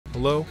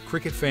Hello,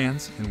 cricket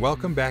fans, and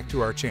welcome back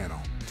to our channel.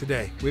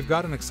 Today, we've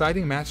got an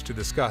exciting match to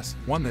discuss,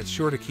 one that's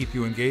sure to keep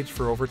you engaged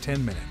for over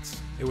 10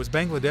 minutes. It was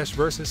Bangladesh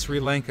versus Sri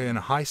Lanka in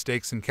a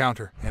high-stakes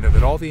encounter, and it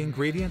had all the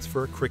ingredients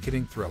for a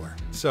cricketing thriller.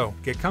 So,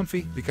 get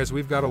comfy, because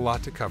we've got a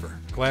lot to cover.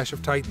 Clash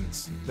of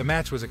Titans. The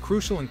match was a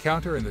crucial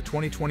encounter in the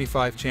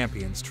 2025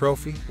 Champions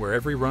Trophy, where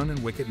every run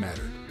and wicket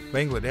mattered.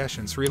 Bangladesh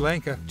and Sri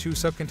Lanka, two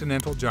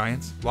subcontinental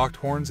giants, locked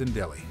horns in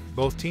Delhi.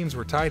 Both teams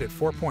were tied at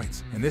 4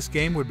 points, and this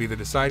game would be the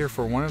decider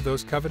for one of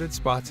those coveted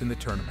spots in the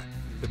tournament.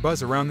 The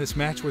buzz around this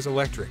match was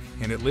electric,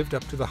 and it lived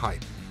up to the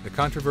hype. The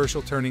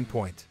controversial turning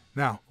point.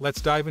 Now, let's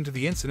dive into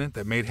the incident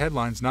that made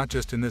headlines not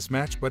just in this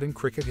match but in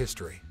cricket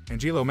history.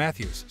 Angelo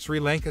Mathews, Sri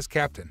Lanka's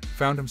captain,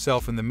 found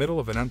himself in the middle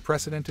of an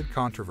unprecedented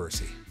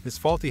controversy. His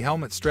faulty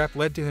helmet strap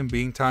led to him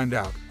being timed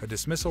out, a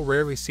dismissal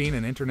rarely seen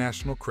in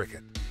international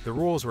cricket. The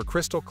rules were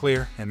crystal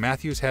clear, and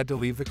Mathews had to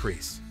leave the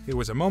crease. It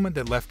was a moment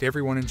that left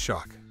everyone in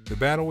shock. The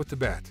battle with the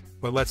bat.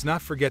 But let's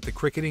not forget the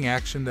cricketing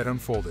action that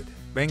unfolded.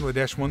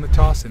 Bangladesh won the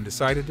toss and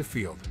decided to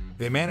field.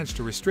 They managed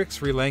to restrict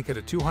Sri Lanka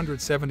to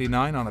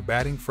 279 on a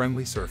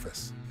batting-friendly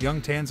surface. Young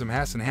tandem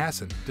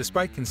Hasan,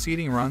 despite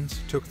conceding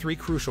runs, took 3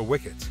 crucial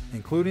wickets,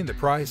 including the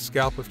prized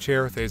scalp of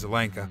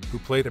Hasan, who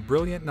played a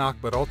brilliant knock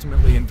but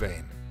ultimately in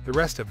vain. The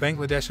rest of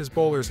Bangladesh's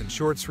bowlers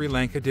ensured Sri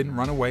Lanka didn't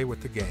run away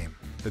with the game.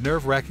 The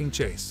nerve-wracking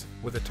chase.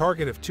 With a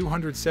target of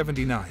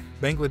 279,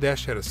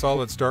 Bangladesh had a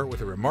solid start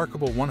with a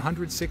remarkable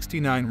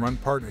 169-run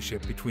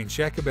partnership between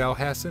Shakib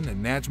Hasan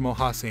and Najmul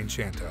Hossain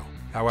Shanto.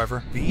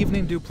 However, the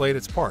evening dew played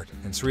its part,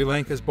 and Sri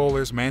Lanka's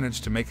bowlers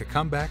managed to make a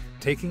comeback,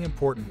 taking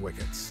important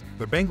wickets.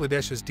 But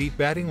Bangladesh's deep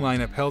batting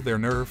lineup held their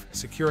nerve,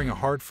 securing a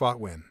hard-fought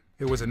win.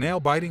 It was a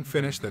nail-biting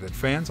finish that had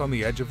fans on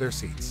the edge of their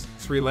seats.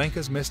 Sri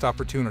Lanka's missed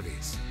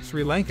opportunities.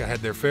 Sri Lanka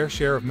had their fair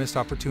share of missed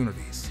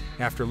opportunities.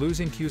 After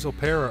losing Kusal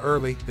Perera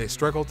early, they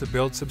struggled to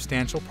build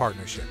substantial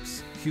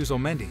partnerships. Kusal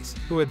Mendes,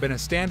 who had been a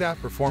standout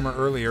performer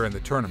earlier in the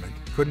tournament,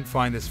 couldn't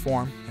find his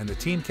form, and the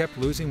team kept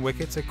losing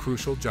wickets at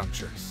crucial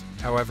junctures.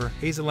 However,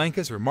 Sri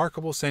Lanka's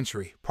remarkable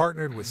century,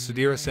 partnered with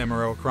Sudhir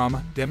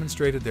Semarawickrama,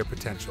 demonstrated their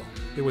potential.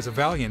 It was a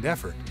valiant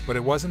effort, but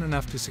it wasn't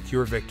enough to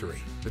secure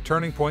victory. The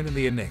turning point in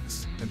the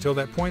innings. Until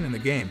that point in the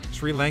game,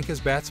 Sri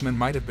Lanka's batsmen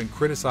might have been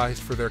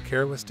criticized for their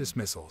careless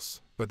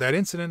dismissals. But that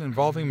incident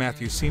involving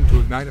Mathews seemed to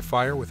ignite a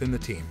fire within the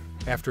team.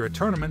 After a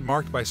tournament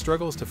marked by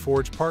struggles to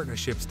forge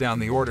partnerships down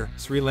the order,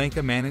 Sri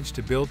Lanka managed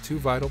to build 2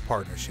 vital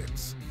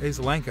partnerships. Sri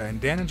Lanka and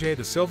Dhananjay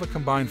De Silva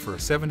combined for a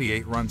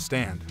 78-run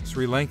stand,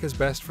 Sri Lanka's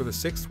best for the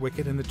 6th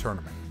wicket in the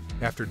tournament.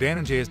 After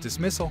Dhananjay's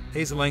dismissal,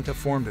 Sri Lanka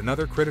formed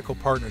another critical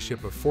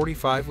partnership of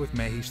 45 with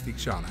Mahesh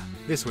Theekshana.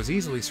 This was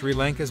easily Sri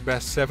Lanka's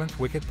best 7th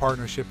wicket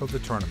partnership of the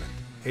tournament.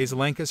 Sri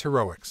Lanka's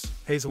heroics.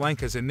 Sri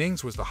Lanka's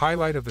innings was the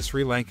highlight of the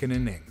Sri Lankan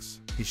innings.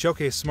 He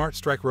showcased smart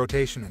strike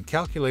rotation and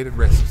calculated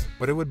risks,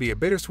 but it would be a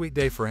bittersweet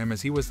day for him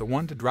as he was the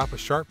one to drop a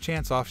sharp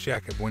chance off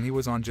Shakib when he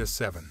was on just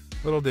 7.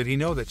 Little did he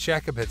know that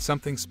Shakib had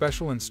something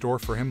special in store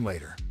for him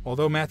later.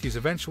 Although Mathews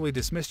eventually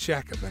dismissed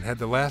Shakib and had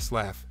the last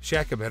laugh,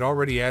 Shakib had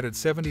already added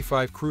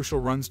 75 crucial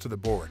runs to the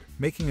board,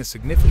 making a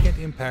significant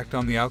impact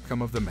on the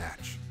outcome of the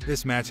match.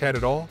 This match had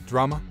it all: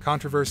 drama,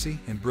 controversy,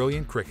 and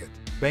brilliant cricket.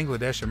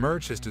 Bangladesh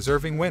emerged as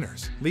deserving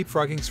winners,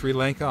 leapfrogging Sri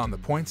Lanka on the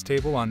points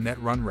table on net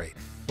run rate.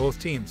 Both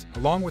teams,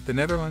 along with the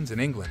Netherlands and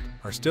England,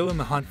 are still in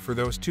the hunt for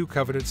those 2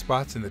 coveted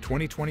spots in the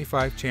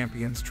 2025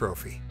 Champions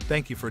Trophy.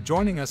 Thank you for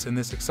joining us in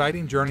this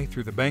exciting journey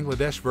through the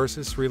Bangladesh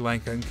vs Sri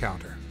Lanka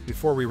encounter.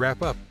 Before we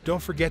wrap up,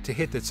 don't forget to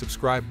hit that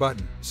subscribe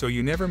button so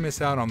you never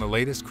miss out on the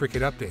latest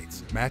cricket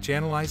updates, match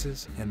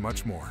analyses, and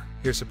much more.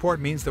 Your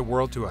support means the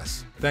world to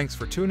us. Thanks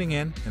for tuning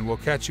in, and we'll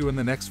catch you in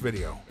the next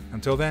video.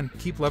 Until then,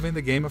 keep loving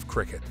the game of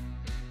cricket.